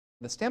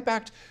The Stamp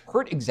Act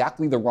hurt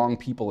exactly the wrong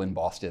people in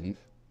Boston.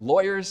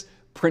 Lawyers,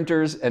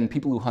 printers, and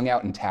people who hung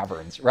out in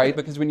taverns, right?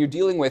 Because when you're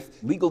dealing with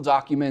legal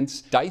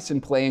documents, dice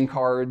and playing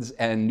cards,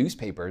 and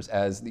newspapers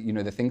as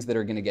the things that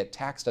are going to get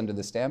taxed under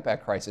the Stamp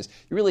Act crisis,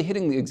 you're really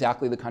hitting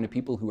exactly the kind of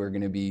people who are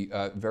going to be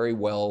very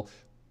well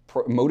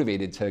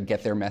motivated to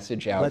get their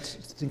message out. Let's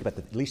think about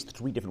at least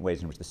three different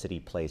ways in which the city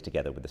plays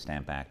together with the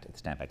Stamp Act.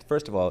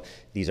 First of all,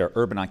 these are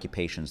urban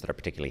occupations that are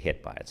particularly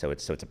hit by it. So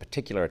it's a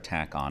particular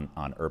attack on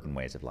urban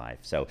ways of life.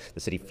 So the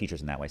city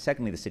features in that way.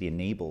 Secondly, the city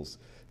enables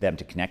them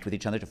to connect with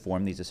each other, to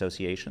form these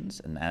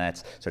associations, and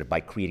that's sort of by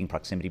creating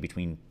proximity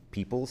between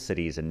people.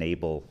 Cities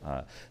enable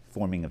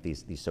forming of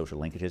these social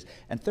linkages.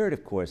 And third,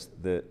 of course,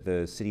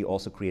 the city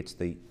also creates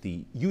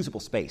the usable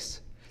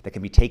space that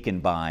can be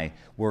taken by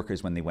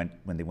workers when they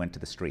went to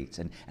the streets.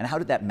 And how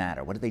did that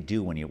matter? What did they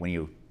do when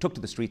you took to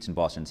the streets in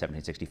Boston in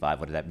 1765?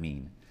 What did that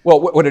mean? Well,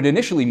 what it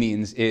initially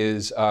means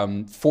is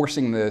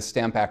forcing the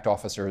Stamp Act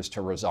officers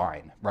to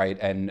resign, right?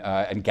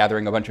 And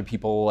gathering a bunch of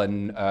people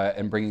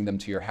and bringing them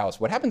to your house.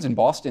 What happens in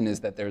Boston is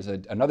that there's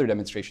another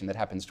demonstration that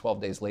happens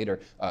 12 days later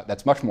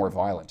that's much more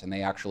violent, and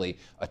they actually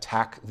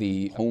attack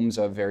the homes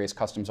of various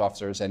customs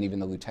officers and even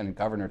the Lieutenant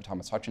Governor,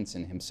 Thomas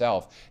Hutchinson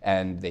himself,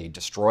 and they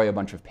destroy a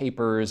bunch of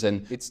papers.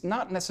 And it's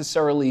not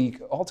necessarily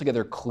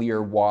altogether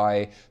clear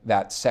why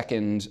that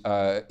second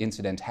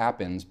incident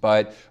happens,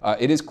 but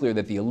it is clear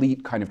that the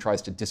elite kind of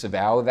tries to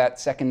disavow that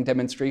second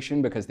demonstration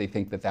because they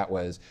think that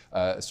was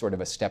sort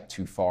of a step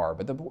too far.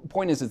 But the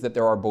point is that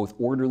there are both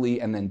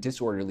orderly and then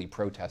disorderly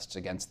protests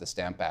against the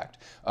Stamp Act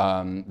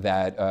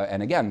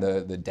and again,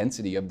 the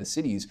density of the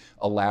cities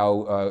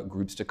allow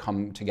groups to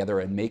come together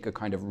and make a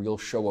kind of real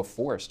show of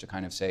force to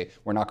kind of say,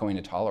 we're not going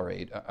to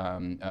tolerate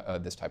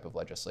this type of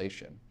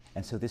legislation.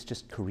 And so this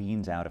just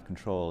careens out of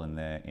control in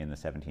the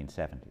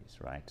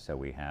 1770s, right?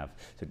 So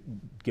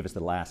give us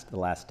the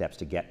last steps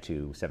to get to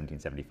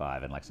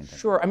 1775 in Lexington.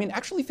 Sure. I mean,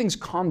 actually things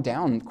calmed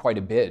down quite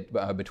a bit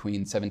between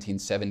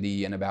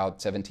 1770 and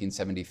about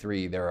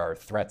 1773. There are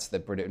threats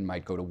that Britain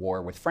might go to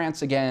war with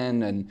France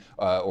again, and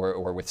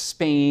or with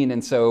Spain.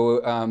 And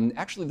so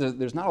actually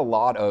there's not a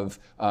lot of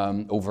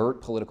overt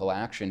political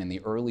action in the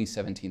early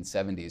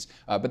 1770s.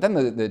 But then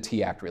the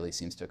Tea Act really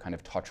seems to kind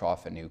of touch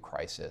off a new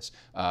crisis.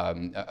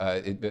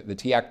 The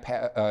Tea Act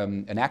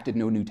enacted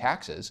no new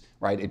taxes,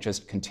 right? It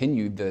just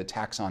continued the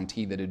tax on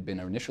tea that had been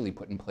initially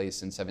put in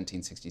place in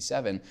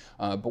 1767.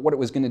 But what it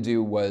was going to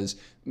do was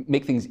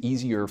make things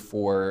easier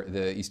for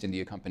the East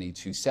India Company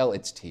to sell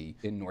its tea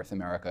in North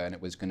America, and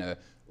it was going to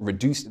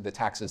reduce the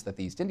taxes that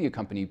the East India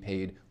Company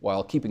paid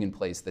while keeping in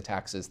place the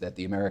taxes that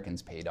the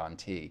Americans paid on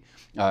tea.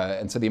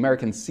 And so the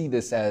Americans see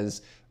this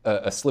as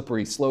a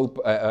slippery slope,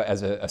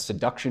 as a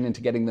seduction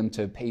into getting them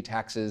to pay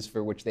taxes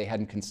for which they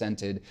hadn't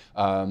consented.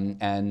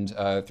 And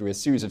through a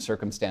series of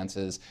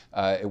circumstances,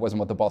 it wasn't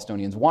what the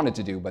Bostonians wanted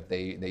to do, but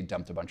they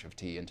dumped a bunch of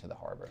tea into the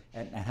harbor.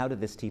 And how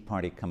did this Tea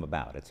Party come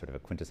about? It's sort of a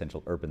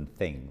quintessential urban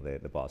thing,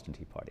 the Boston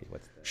Tea Party.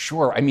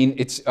 Sure. I mean,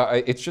 it's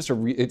just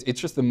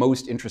the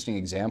most interesting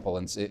example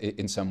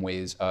in some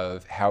ways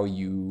of how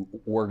you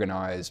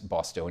organize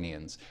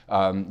Bostonians.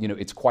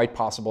 It's quite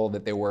possible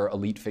that there were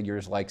elite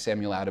figures like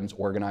Samuel Adams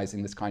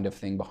organizing this kind of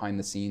thing behind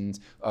the scenes,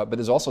 but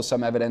there's also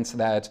some evidence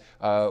that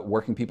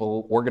working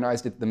people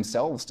organized it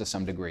themselves to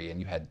some degree,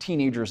 and you had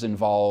teenagers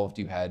involved,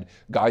 you had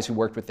guys who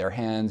worked with their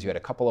hands, you had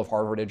a couple of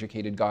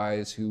Harvard-educated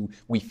guys who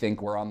we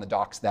think were on the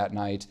docks that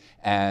night,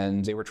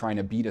 and they were trying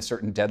to beat a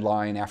certain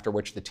deadline after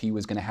which the tea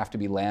was going to have to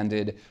be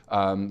landed.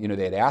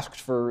 They had asked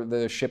for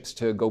the ships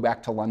to go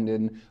back to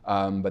London,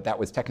 but that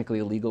was technically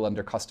illegal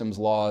under customs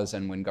laws,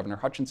 and when Governor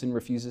Hutchinson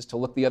refuses to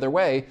look the other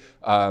way,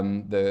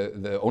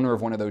 the owner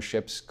of one of those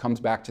ships comes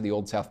back to the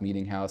Old South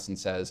Meeting House and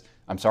says,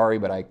 I'm sorry,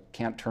 but I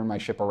can't turn my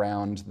ship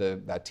around.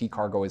 That tea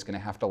cargo is going to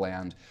have to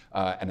land.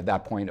 And at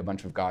that point, a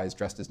bunch of guys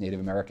dressed as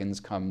Native Americans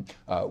come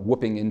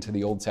whooping into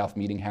the Old South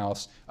Meeting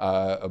House.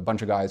 A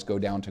bunch of guys go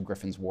down to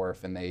Griffin's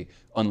Wharf and they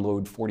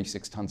unload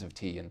 46 tons of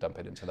tea and dump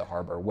it into the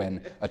harbor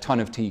when a ton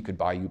of tea could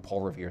buy you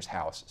Paul Revere's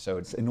house. So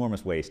it's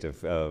enormous waste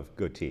of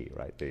good tea,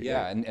 right?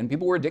 And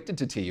people were addicted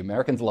to tea.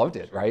 Americans loved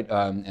it, right?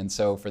 And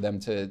so for them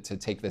to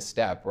take this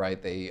step,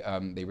 right, they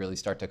really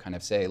start to kind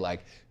of say,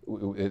 like,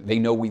 they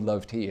know we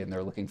love tea and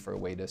they're looking for a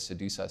way to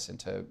seduce us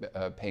into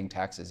paying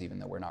taxes even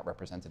though we're not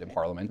represented in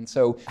Parliament. And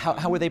so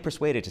how were they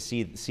persuaded to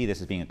see this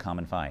as being a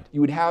common fight?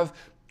 You would have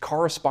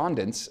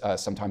correspondence,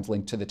 sometimes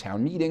linked to the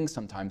town meeting,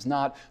 sometimes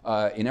not,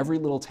 in every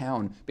little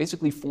town,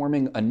 basically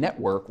forming a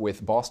network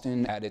with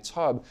Boston at its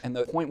hub. And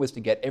the point was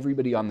to get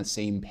everybody on the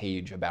same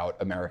page about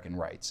American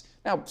rights.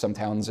 Now, some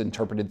towns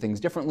interpreted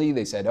things differently.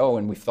 They said, oh,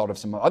 and we've thought of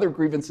some other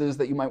grievances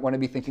that you might want to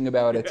be thinking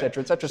about, et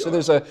cetera, et cetera.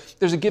 Sure. So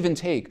there's a give and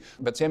take.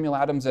 But Samuel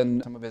Adams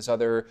and some of his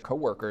other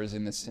co-workers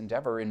in this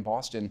endeavor in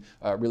Boston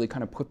really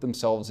kind of put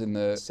themselves in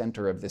the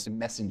center of this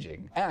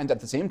messaging. And at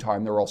the same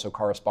time, they were also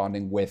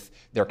corresponding with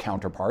their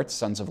counterparts,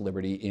 Sons of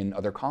liberty in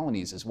other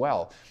colonies as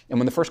well. And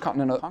when the First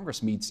Continental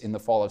Congress meets in the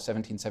fall of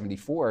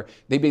 1774,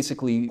 they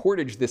basically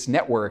portage this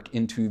network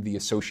into the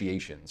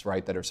associations,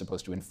 right, that are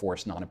supposed to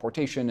enforce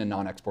non-importation and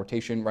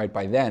non-exportation. Right,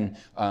 by then,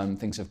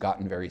 things have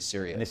gotten very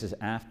serious. And this is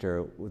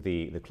after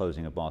the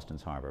closing of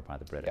Boston's harbor by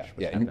the British.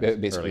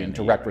 Basically in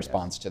direct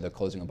response to the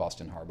closing of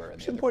Boston Harbor.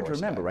 It's important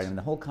to remember, right? I mean,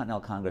 the whole Continental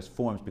Congress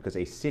forms because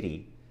a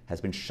city has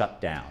been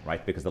shut down,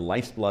 right? Because the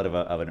lifeblood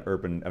of an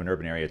urban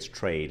area, its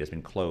trade, has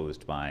been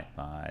closed by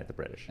the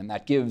British. And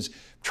that gives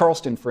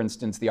Charleston, for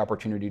instance, the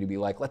opportunity to be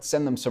like, let's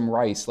send them some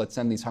rice. Let's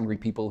send these hungry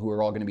people who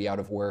are all going to be out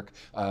of work,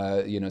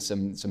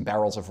 some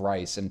barrels of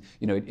rice. And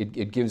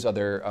it gives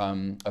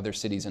other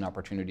cities an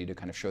opportunity to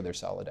kind of show their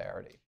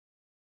solidarity.